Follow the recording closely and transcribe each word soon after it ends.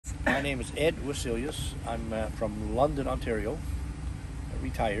My name is Ed Wesselius. I'm from London, Ontario, a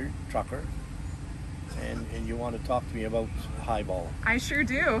retired trucker, and you want to talk to me about High-Ballin. I sure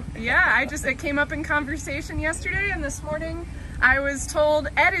do. Yeah, it came up in conversation yesterday, and this morning I was told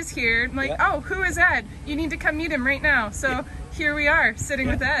Ed is here. I'm like, Yeah. oh, who is Ed? You need to come meet him right now. So here we are, sitting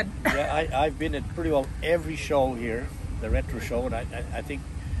with Ed. Yeah, I've been at pretty well every show here, the retro show, and I think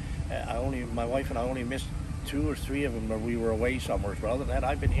my wife and I only missed 2 or 3 of them where we were away somewhere. But other than that,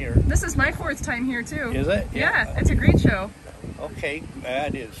 I've been here. This is my 4th time here too. Is it? Yeah, it's a great show. Okay,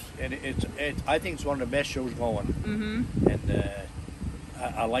 it is, and I think it's one of the best shows going. Mm-hmm. And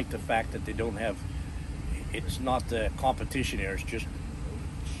I like the fact that they don't have. It's not the competition here. It's just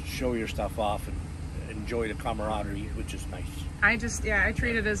show your stuff off and enjoy the camaraderie, which is nice. I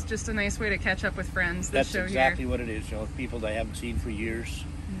treat it as just a nice way to catch up with friends. That's exactly what it is. You know, people that I haven't seen for years.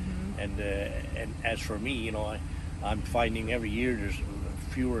 Mm-hmm. And as for me, you know, I'm finding every year there's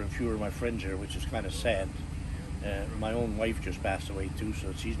fewer and fewer of my friends here, which is kind of sad. My own wife just passed away too,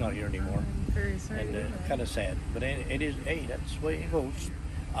 so she's not here anymore. I'm very sorry. And kind of sad, but it is. Hey, that's the way it goes.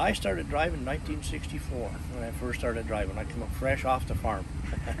 I started driving in 1964 when I first started driving. I came up fresh off the farm.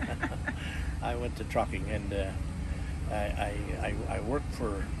 I went to trucking, and I worked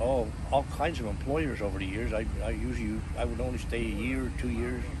for all kinds of employers over the years. I would only stay a year, 2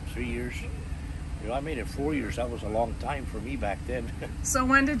 years, 3 years. You know, I made it 4 years. That was a long time for me back then. So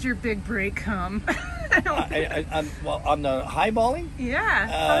when did your big break come? On the High-Ballin? Yeah.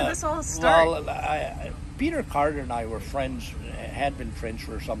 How did this all start? Well, Peter Carter and I were friends, had been friends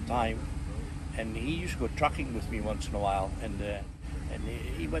for some time, and he used to go trucking with me once in a while, and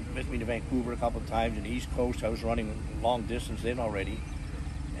he went with me to Vancouver a couple of times, and the East Coast. I was running long distance then already,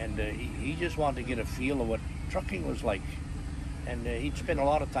 and he just wanted to get a feel of what trucking was like. And he'd spend a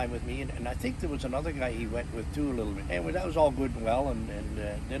lot of time with me, and I think there was another guy he went with too a little bit. Anyway, that was all good and well, and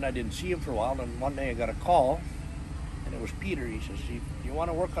then I didn't see him for a while, and one day I got a call, and it was Peter. He says, you want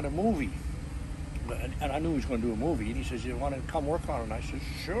to work on a movie? And I knew he was going to do a movie, and he says, you want to come work on it? And I said,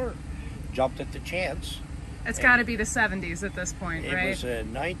 sure. Jumped at the chance. It's got to be the 70s at this point, right? It was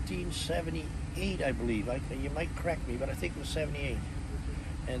 1978, I believe. You might correct me, but I think it was 78.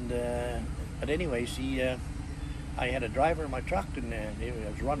 And but anyways, I had a driver in my truck, and I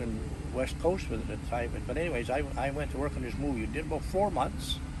was running West Coast with it at the time. But anyways, I went to work on this movie. It did about 4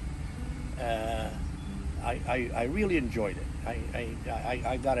 months. I really enjoyed it.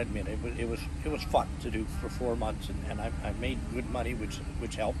 I gotta admit, it was fun to do for 4 months, and I made good money,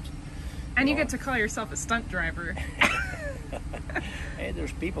 which helped. And you get to call yourself a stunt driver. Hey,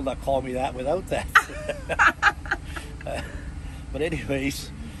 there's people that call me that without that. But anyways,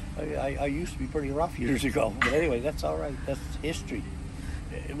 I used to be pretty rough years ago. But anyway, that's all right. That's history.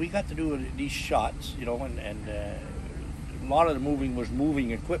 We got to do these shots, you know, and a lot of the moving was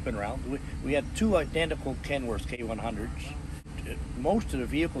moving equipment around. We had 2 identical Kenworth K100s. Most of the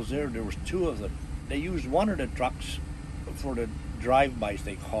vehicles there was 2 of them. They used one of the trucks for the drive-bys,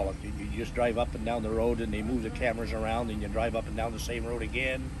 they call it. You just drive up and down the road, and they move the cameras around, and you drive up and down the same road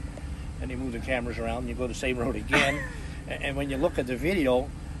again, and they move the cameras around, and you go the same road again. And when you look at the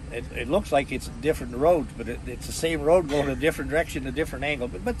video, it looks like it's different roads, but it's the same road going a different direction, a different angle.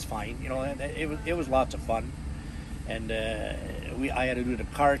 But it's fine, you know. It was lots of fun, and I had to do the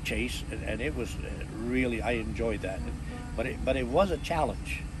car chase, and it was really, I enjoyed that. But it was a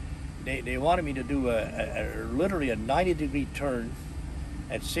challenge. They wanted me to do literally a 90-degree turn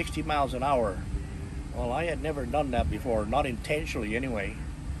at 60 miles an hour. Well, I had never done that before, not intentionally anyway.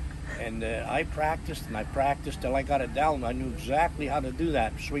 And I practiced till I got it down. I knew exactly how to do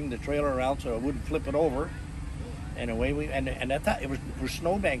that. Swing the trailer around so I wouldn't flip it over. And away and at that, there were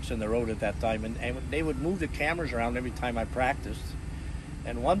snowbanks in the road at that time, and they would move the cameras around every time I practiced.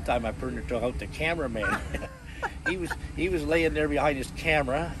 And one time I turned out the cameraman. he was laying there behind his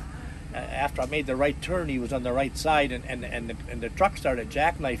camera. After I made the right turn, he was on the right side, and the truck started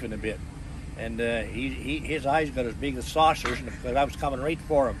jackknifing a bit, and his eyes got as big as saucers, because I was coming right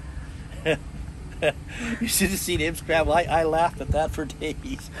for him. You should have seen him scramble. I laughed at that for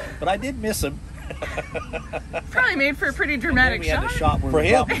days, but I did miss him. Probably made for a pretty dramatic shot. We had the shot where for we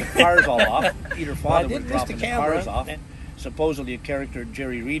him. dropping the cars all off. Peter Fonda was dropping the cars camera. off. And supposedly a character,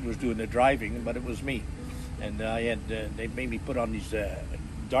 Jerry Reed, was doing the driving, but it was me. And they made me put on these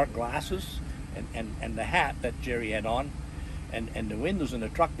dark glasses and the hat that Jerry had on, and the windows in the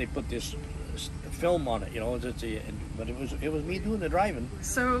truck, they put this film on it, you know. But it was me doing the driving.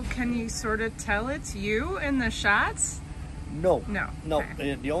 So can you sort of tell it's you in the shots? No.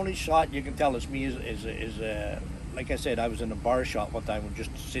 Okay. The only shot you can tell it's me is like I said, I was in a bar shot one time,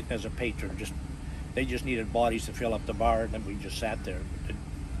 just sitting as a patron. They just needed bodies to fill up the bar, and then we just sat there.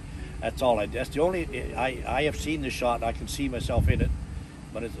 That's all that's the only, I have seen the shot and I can see myself in it.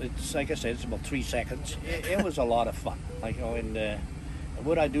 But it's like I said, it's about 3 seconds. It was a lot of fun. Like, you know, and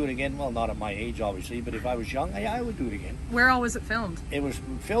would I do it again? Well, not at my age, obviously, but if I was young, I would do it again. Where all was it filmed? It was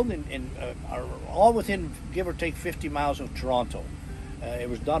filmed in all within, give or take, 50 miles of Toronto. It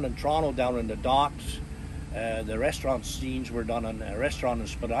was done in Toronto, down in the docks. The restaurant scenes were done on a restaurant on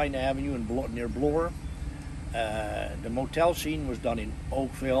Spadina Avenue near Bloor. The motel scene was done in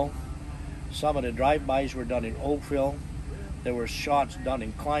Oakville. Some of the drive-bys were done in Oakville. There were shots done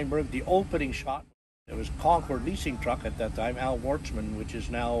in Kleinburg. The opening shot, it was Concord leasing truck at that time, Al Wartzman, which is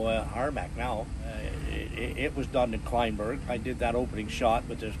now Harmac now. It was done in Kleinburg. I did that opening shot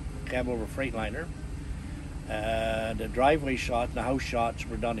with the cab over Freightliner. The driveway shot, the house shots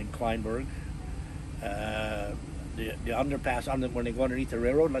were done in Kleinburg. The underpass, when they go underneath the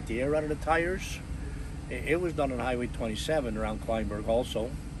railroad, let the air out of the tires. It was done on Highway 27 around Kleinburg also.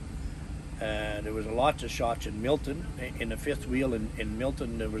 There was lots of shots in Milton. In the fifth wheel in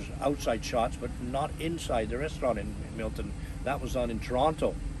Milton, there was outside shots, but not inside the restaurant in Milton. That was done in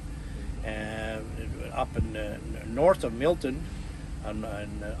Toronto. Up in north of Milton, on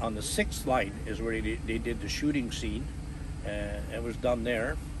the 6th line is where they did the shooting scene. It was done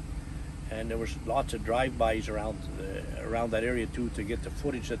there. And there was lots of drive-bys around that area too, to get the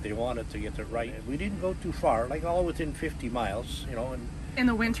footage that they wanted to get it right. We didn't go too far, like all within 50 miles, you know. And in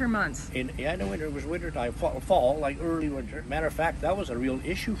the winter months? In the winter, it was winter time, fall, like early winter. Matter of fact, that was a real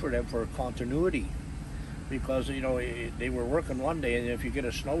issue for them for continuity, because, you know, they were working one day, and if you get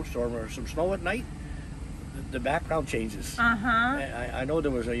a snowstorm or some snow at night, the background changes. I know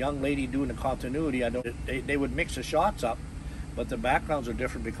there was a young lady doing the continuity. I know they would mix the shots up, but the backgrounds are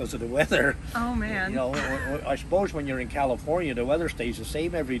different because of the weather. Oh man! You know, I suppose when you're in California, the weather stays the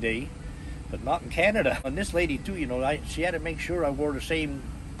same every day, but not in Canada. And this lady too, you know, she had to make sure I wore the same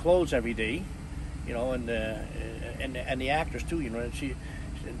clothes every day, you know, and the actors too, you know, and she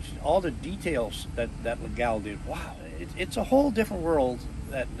all the details that gal did. Wow, it's a whole different world.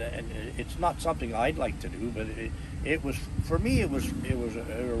 And it's not something I'd like to do, but it was, for me, it was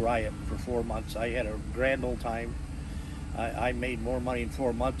a riot for 4 months. I had a grand old time. I made more money in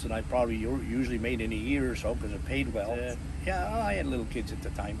 4 months than I probably usually made in a year or so, because it paid well. Yeah, I had little kids at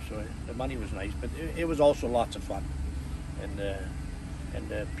the time, so the money was nice, but it was also lots of fun.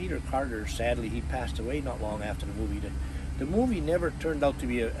 And Peter Carter, sadly, he passed away not long after the movie. The movie never turned out to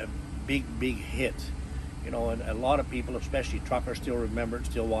be a big hit. You know, and a lot of people, especially truckers, still remember it,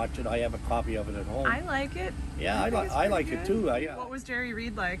 still watch it. I have a copy of it at home. I like it. Yeah, I like it too. What was Jerry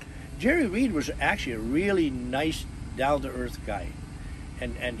Reed like? Jerry Reed was actually a really nice, down-to-earth guy.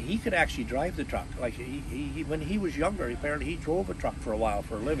 And he could actually drive the truck. Like, he when he was younger, apparently he drove a truck for a while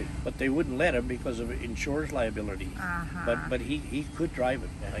for a living. But they wouldn't let him because of insurance liability. But he could drive it.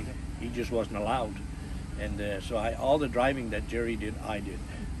 Like, he just wasn't allowed. And so all the driving that Jerry did, I did.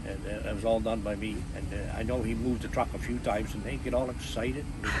 And it was all done by me. And I know he moved the truck a few times, and they get all excited.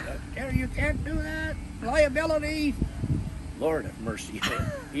 Jerry, you can't do that. Liability. Lord have mercy.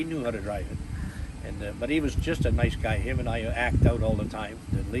 He knew how to drive it. And but he was just a nice guy. Him and I act out all the time.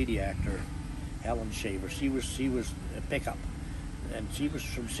 The lady actor, Helen Shaver, she was a pickup, and she was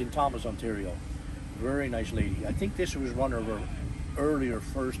from St. Thomas, Ontario. Very nice lady. I think this was one of her earlier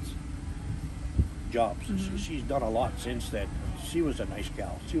first jobs. She's done a lot since then. She was a nice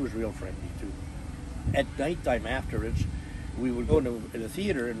gal. She was real friendly too. At nighttime afterwards, we would go to the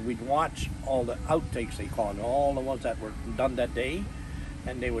theater and we'd watch all the outtakes, they call them, all the ones that were done that day,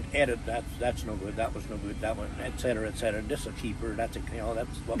 and they would edit. That's no good. That was no good. That one, etc., etc. This a keeper. That's a, you know,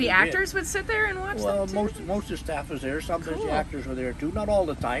 that's what the actors would sit there and watch. Well, them too? most of the staff was there. Sometimes the actors were there too. Not all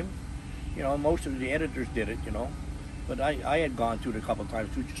the time. You know, most of the editors did it. You know, but I had gone to it a couple of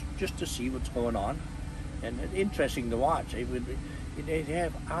times too, just to see what's going on. And interesting to watch. They'd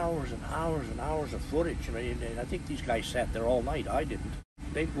have hours and hours and hours of footage. You know, and I think these guys sat there all night. I didn't.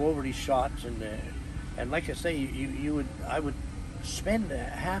 They'd go over these shots, and like I say, I would spend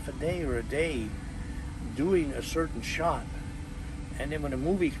half a day or a day doing a certain shot, and then when the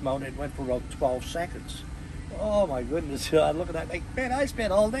movie came out, it went for about 12 seconds. Oh my goodness! I look at that like, man, I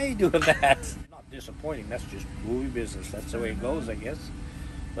spent all day doing that. Not disappointing. That's just movie business. That's the way it goes, I guess.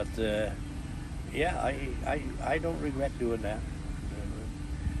 But. Yeah, I don't regret doing that,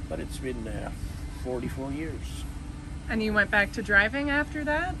 but it's been 44 years. And you went back to driving after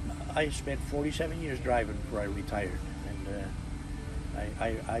that? I spent 47 years driving before I retired, and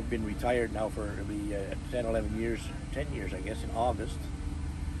I've been retired now for it'll be 10 years, I guess, in August.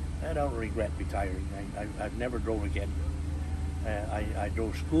 I don't regret retiring. I've never drove again. I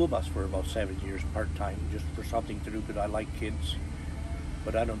drove school bus for about 7 years part-time, just for something to do, because I like kids.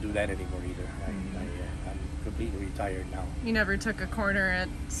 but I don't do that anymore either. I'm completely retired now. You never took a corner at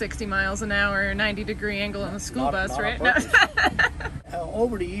 60 miles an hour, 90-degree angle on the school bus, not right? on purpose.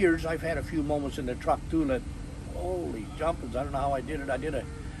 Over the years, I've had a few moments in the truck too that, holy jumpers, I don't know how I did it. I did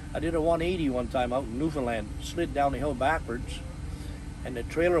a 180 one time out in Newfoundland, slid down the hill backwards, and the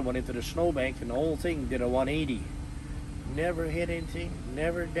trailer went into the snowbank, and the whole thing did a 180. Never hit anything,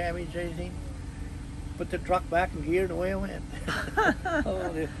 never damaged anything. Put the truck back in gear and away I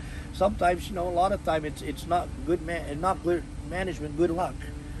went. Sometimes, a lot of time it's not good management, good luck.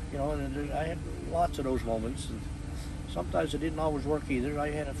 And I had lots of those moments, and sometimes it didn't always work either.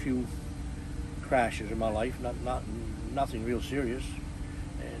 I had a few crashes in my life, nothing real serious,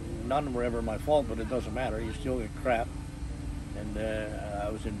 and none of them were ever my fault. But it doesn't matter. You still get crap. And I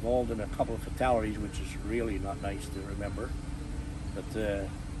was involved in a couple of fatalities, which is really not nice to remember. But hey,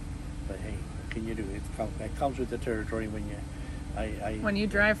 what can you do? It comes with the territory when you. When you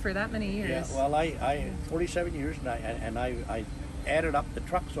drive for that many years. Yeah, well, I 47 years, and I added up the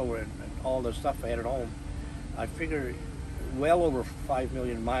trucks over and all the stuff I had at home. I figure well over 5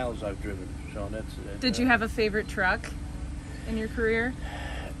 million miles I've driven. So that's. Did you have a favorite truck in your career?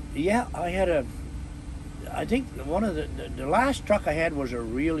 Yeah, I think one of the last truck I had was a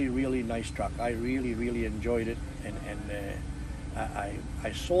really, really nice truck. I really enjoyed it, and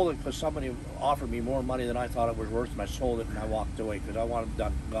I sold it because somebody offered me more money than I thought it was worth, and I sold it and I walked away because I wanted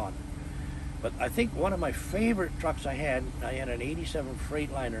it gone. But I think one of my favorite trucks I had an 87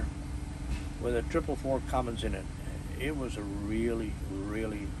 Freightliner with a 444 Cummins in it. It was a really,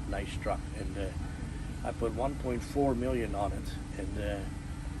 really nice truck, and I put 1.4 million on it, and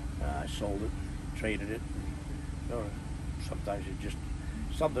I sold it, traded it. Sometimes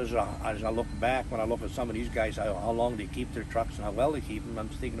as I look back, when I look at some of these guys, how long they keep their trucks and how well they keep them, I'm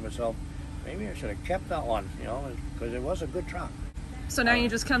thinking to myself, maybe I should have kept that one, because it was a good truck. So now you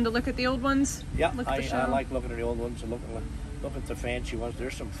just come to look at the old ones? Yeah, I like looking at the old ones and look at the fancy ones.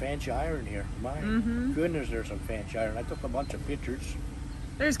 There's some fancy iron here. My goodness, there's some fancy iron. I took a bunch of pictures.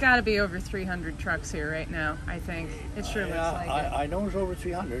 There's got to be over 300 trucks here right now, I think. It sure looks like it. I know there's over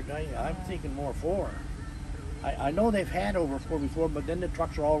 300. I'm thinking more 4. I know they've had over 4 before, but then the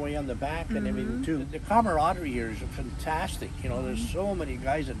trucks are all the way on the back and everything too. The camaraderie here is fantastic. There's so many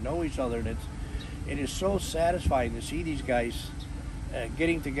guys that know each other, and it is so satisfying to see these guys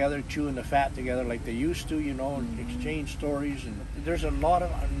getting together, chewing the fat together like they used to, and exchange stories. And there's a lot of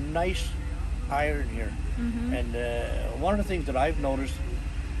nice iron here. And one of the things that I've noticed,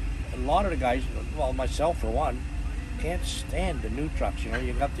 a lot of the guys, well, myself for one, can't stand the new trucks.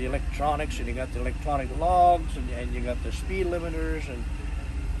 You got the electronics, and you got the electronic logs, and you got the speed limiters, and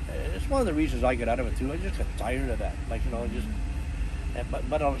it's one of the reasons I get out of it too. I just get tired of that.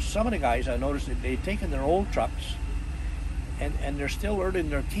 But some of the guys I noticed that they've taken their old trucks, and they're still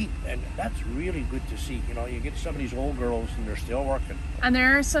earning their keep, and that's really good to see. You get some of these old girls, and they're still working. And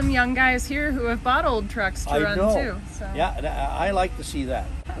there are some young guys here who have bought old trucks to run too. So. Yeah, I like to see that.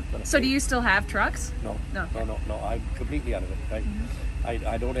 So do you still have trucks? No. I'm completely out of it.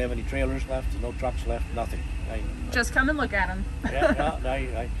 I don't have any trailers left, no trucks left, nothing. Just come and look at them.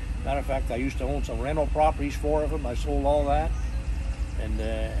 Matter of fact, I used to own some rental properties, 4 of them. I sold all that, and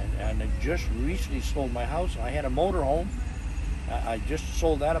I just recently sold my house. I had a motorhome. I just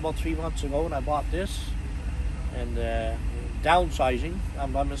sold that about 3 months ago, and I bought this. And downsizing,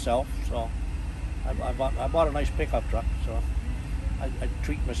 I'm by myself, so I bought a nice pickup truck. So I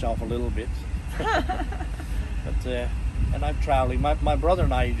treat myself a little bit. But and I'm traveling. My brother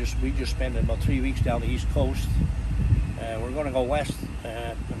and I just spent about 3 weeks down the East Coast. We're going to go west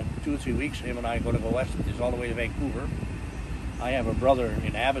in 2 or 3 weeks. Him and I are going to go west. It's all the way to Vancouver. I have a brother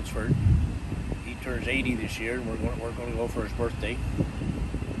in Abbotsford. He turns 80 this year, and we're going to go for his birthday.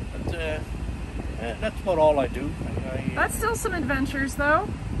 But that's about all I do. That's still some adventures, though.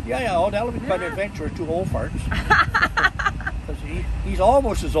 Yeah. Oh, that'll be quite an adventure. 2 old farts. Because he's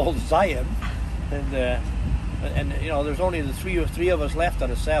almost as old as I am, and there's only the three of us left out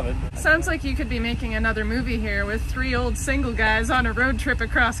of 7. Sounds like you could be making another movie here with 3 old single guys on a road trip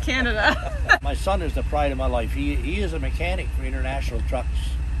across Canada. My son is the pride of my life. He is a mechanic for international trucks,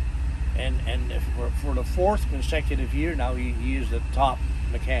 and for the 4th consecutive year now, he is the top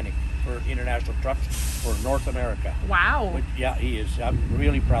mechanic for international trucks for North America. Wow. Yeah, he is. I'm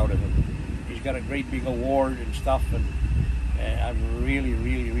really proud of him. He's got a great big award and stuff, and I'm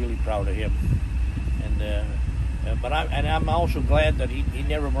really proud of him. And but I'm also glad that he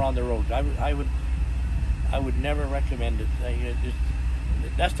never went on the road. I would never recommend it.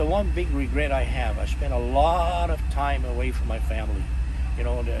 That's the one big regret I have. I spent a lot of time away from my family.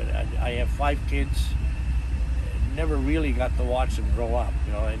 I have 5 kids. never really got to watch them grow up,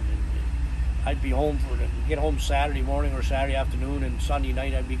 you know. And I'd be home get home Saturday morning or Saturday afternoon, and Sunday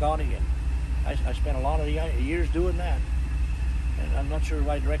night I'd be gone again. I spent a lot of years doing that, and I'm not sure if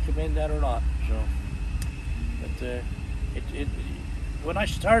I'd recommend that or not. So, but when I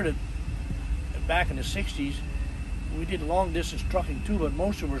started back in the '60s, we did long distance trucking too, but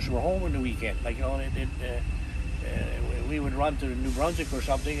most of us were home on the weekend. Like, you know, we would run to New Brunswick or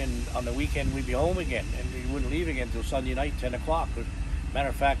something, and on the weekend we'd be home again, and we wouldn't leave again until Sunday night, 10 o'clock. Matter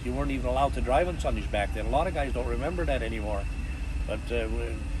of fact, you weren't even allowed to drive on Sundays back then. A lot of guys don't remember that anymore. But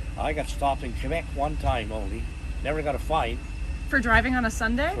I got stopped in Quebec one time only. Never got a fine. For driving on a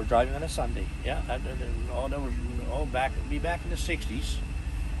Sunday? For driving on a Sunday, yeah. That was back in the '60s.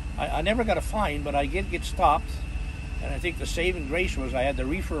 I never got a fine, but I did get stopped. And I think the saving grace was I had the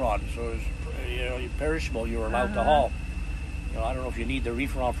reefer on, so it was, you know, perishable. You were allowed to haul. You know, I don't know if you need the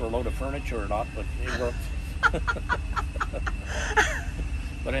reefer on for a load of furniture or not, but it worked.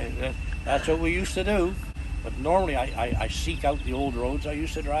 But that's what we used to do. But normally I seek out the old roads I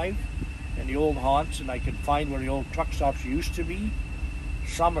used to drive and the old haunts, and I could find where the old truck stops used to be.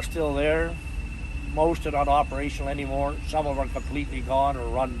 Some are still there. Most are not operational anymore. Some of them are completely gone or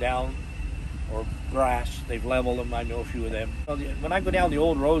run down, or grass. They've leveled them. I know a few of them. When I go down the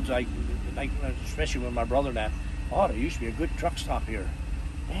old roads, especially with my brother and that, oh, there used to be a good truck stop here.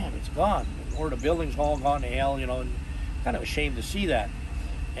 Man, it's gone. Or the building's all gone to hell, you know, and kind of ashamed to see that.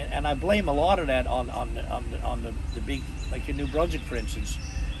 And I blame a lot of that on the big, like in New Brunswick, for instance,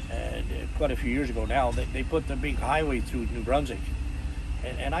 quite a few years ago now, they put the big highway through New Brunswick.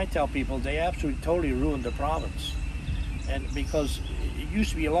 And I tell people they absolutely totally ruined the province. And because it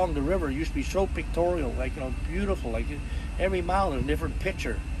used to be along the river, it used to be so pictorial, like, you know, beautiful, like every mile is a different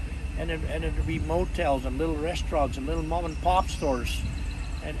picture. And there'd be motels and little restaurants and little mom and pop stores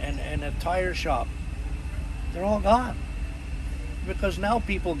and a tire shop. They're all gone. Because now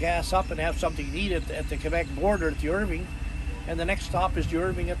people gas up and have something to eat at the Quebec border at the Irving, and the next stop is the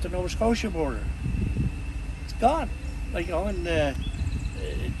Irving at the Nova Scotia border. It's gone. Like, you know, and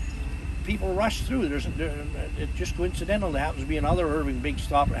people rush through. It's just coincidental. There happens to be another Irving big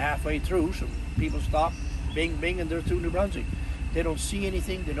stop halfway through, so people stop, bing, bing, and they're through New Brunswick. They don't see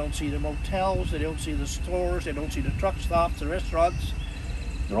anything. They don't see the motels. They don't see the stores. They don't see the truck stops, the restaurants.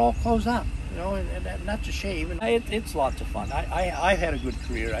 They're all closed up, you know, and that's a shame. And it's lots of fun. I've had a good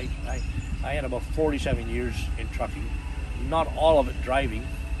career. I had about 47 years in trucking, not all of it driving.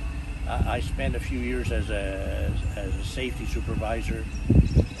 I spent a few years as a safety supervisor.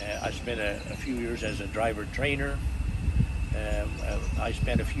 I spent a few years as a driver trainer. I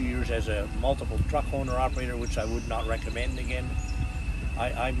spent a few years as a multiple truck owner operator, which I would not recommend again.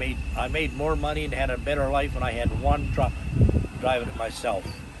 I made more money and had a better life when I had one truck driving it myself.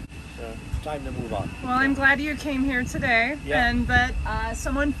 So it's time to move on. Well, I'm glad you came here today, and that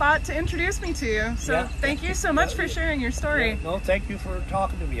someone thought to introduce me to you. So thank you so much for sharing your story. No, thank you for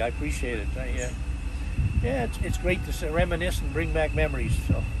talking to me. I appreciate it. It's great to reminisce and bring back memories.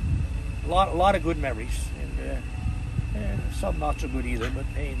 So a lot of good memories, and some not so good either. But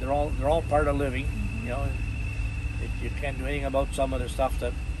hey, they're all part of living. You know, you can't do anything about some of the stuff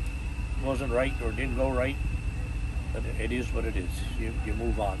that wasn't right or didn't go right. But it is what it is. You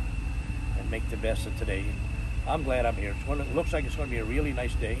move on and make the best of today. I'm glad I'm here. It looks like it's going to be a really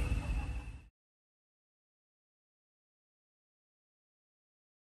nice day.